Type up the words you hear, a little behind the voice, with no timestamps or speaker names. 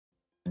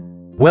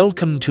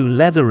Welcome to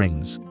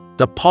Leatherings,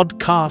 the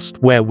podcast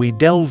where we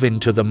delve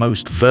into the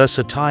most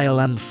versatile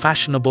and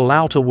fashionable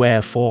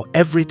outerwear for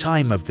every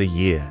time of the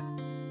year.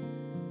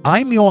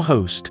 I'm your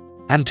host,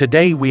 and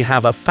today we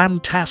have a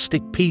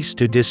fantastic piece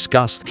to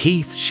discuss: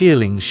 Heath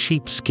Shearling's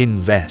sheepskin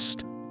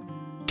vest.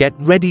 Get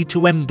ready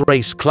to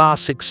embrace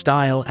classic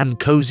style and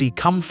cozy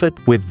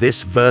comfort with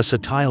this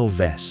versatile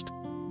vest.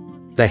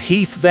 The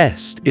Heath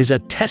vest is a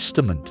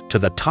testament to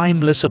the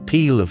timeless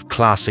appeal of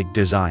classic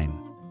design.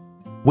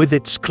 With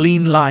its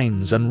clean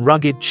lines and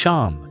rugged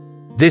charm,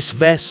 this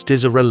vest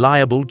is a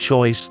reliable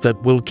choice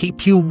that will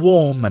keep you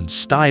warm and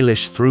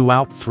stylish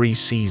throughout 3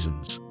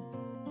 seasons.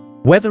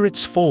 Whether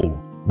it's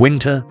fall,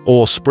 winter,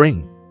 or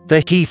spring,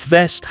 the Heath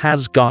vest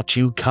has got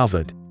you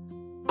covered.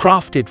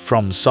 Crafted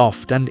from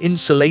soft and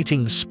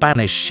insulating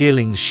Spanish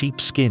shearling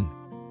sheepskin,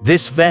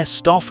 this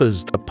vest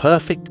offers the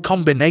perfect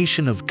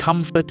combination of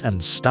comfort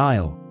and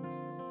style.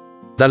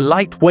 The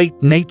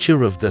lightweight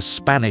nature of the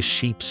Spanish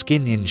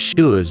sheepskin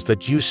ensures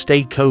that you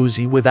stay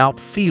cozy without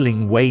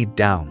feeling weighed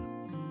down.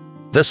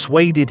 The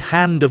suede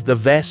hand of the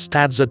vest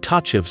adds a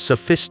touch of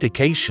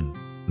sophistication,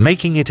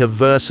 making it a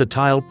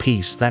versatile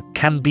piece that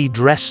can be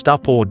dressed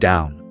up or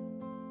down.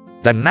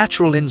 The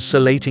natural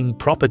insulating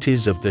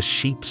properties of the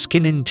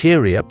sheepskin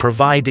interior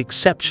provide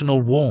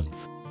exceptional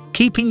warmth,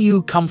 keeping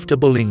you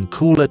comfortable in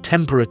cooler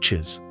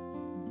temperatures.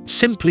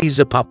 Simply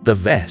zip up the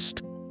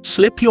vest,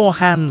 slip your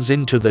hands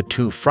into the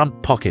 2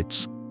 front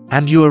pockets,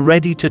 and you are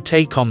ready to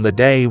take on the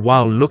day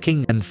while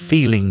looking and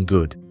feeling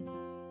good.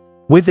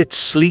 With its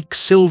sleek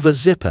silver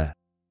zipper,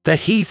 the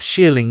Heath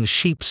Shearling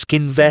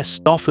sheepskin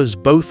vest offers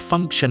both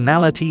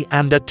functionality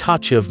and a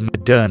touch of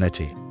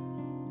modernity.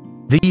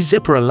 The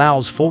zipper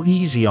allows for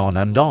easy on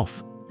and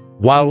off,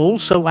 while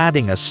also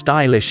adding a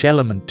stylish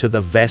element to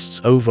the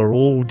vest's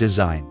overall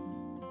design.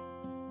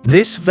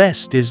 This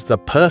vest is the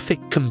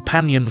perfect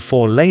companion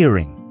for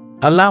layering,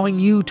 allowing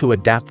you to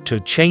adapt to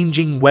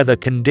changing weather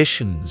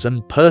conditions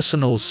and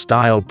personal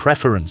style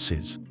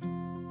preferences.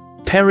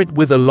 Pair it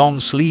with a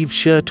long-sleeve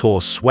shirt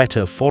or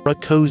sweater for a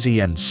cozy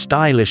and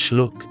stylish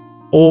look,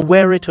 or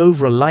wear it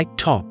over a light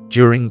top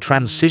during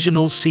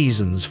transitional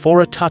seasons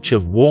for a touch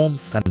of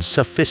warmth and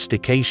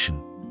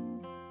sophistication.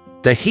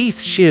 The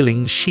Heath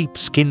Shearling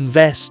sheepskin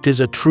vest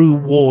is a true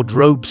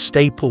wardrobe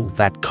staple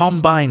that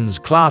combines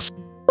classic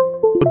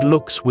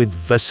looks with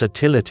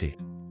versatility.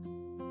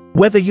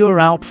 Whether you're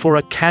out for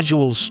a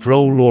casual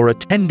stroll or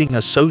attending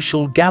a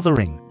social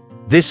gathering,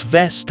 this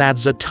vest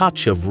adds a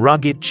touch of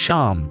rugged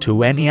charm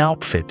to any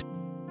outfit.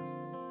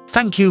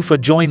 Thank you for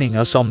joining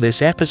us on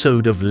this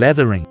episode of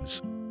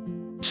Leatherings.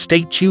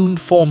 Stay tuned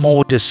for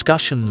more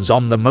discussions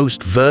on the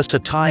most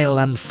versatile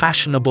and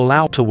fashionable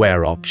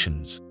outerwear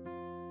options.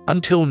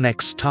 Until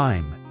next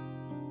time.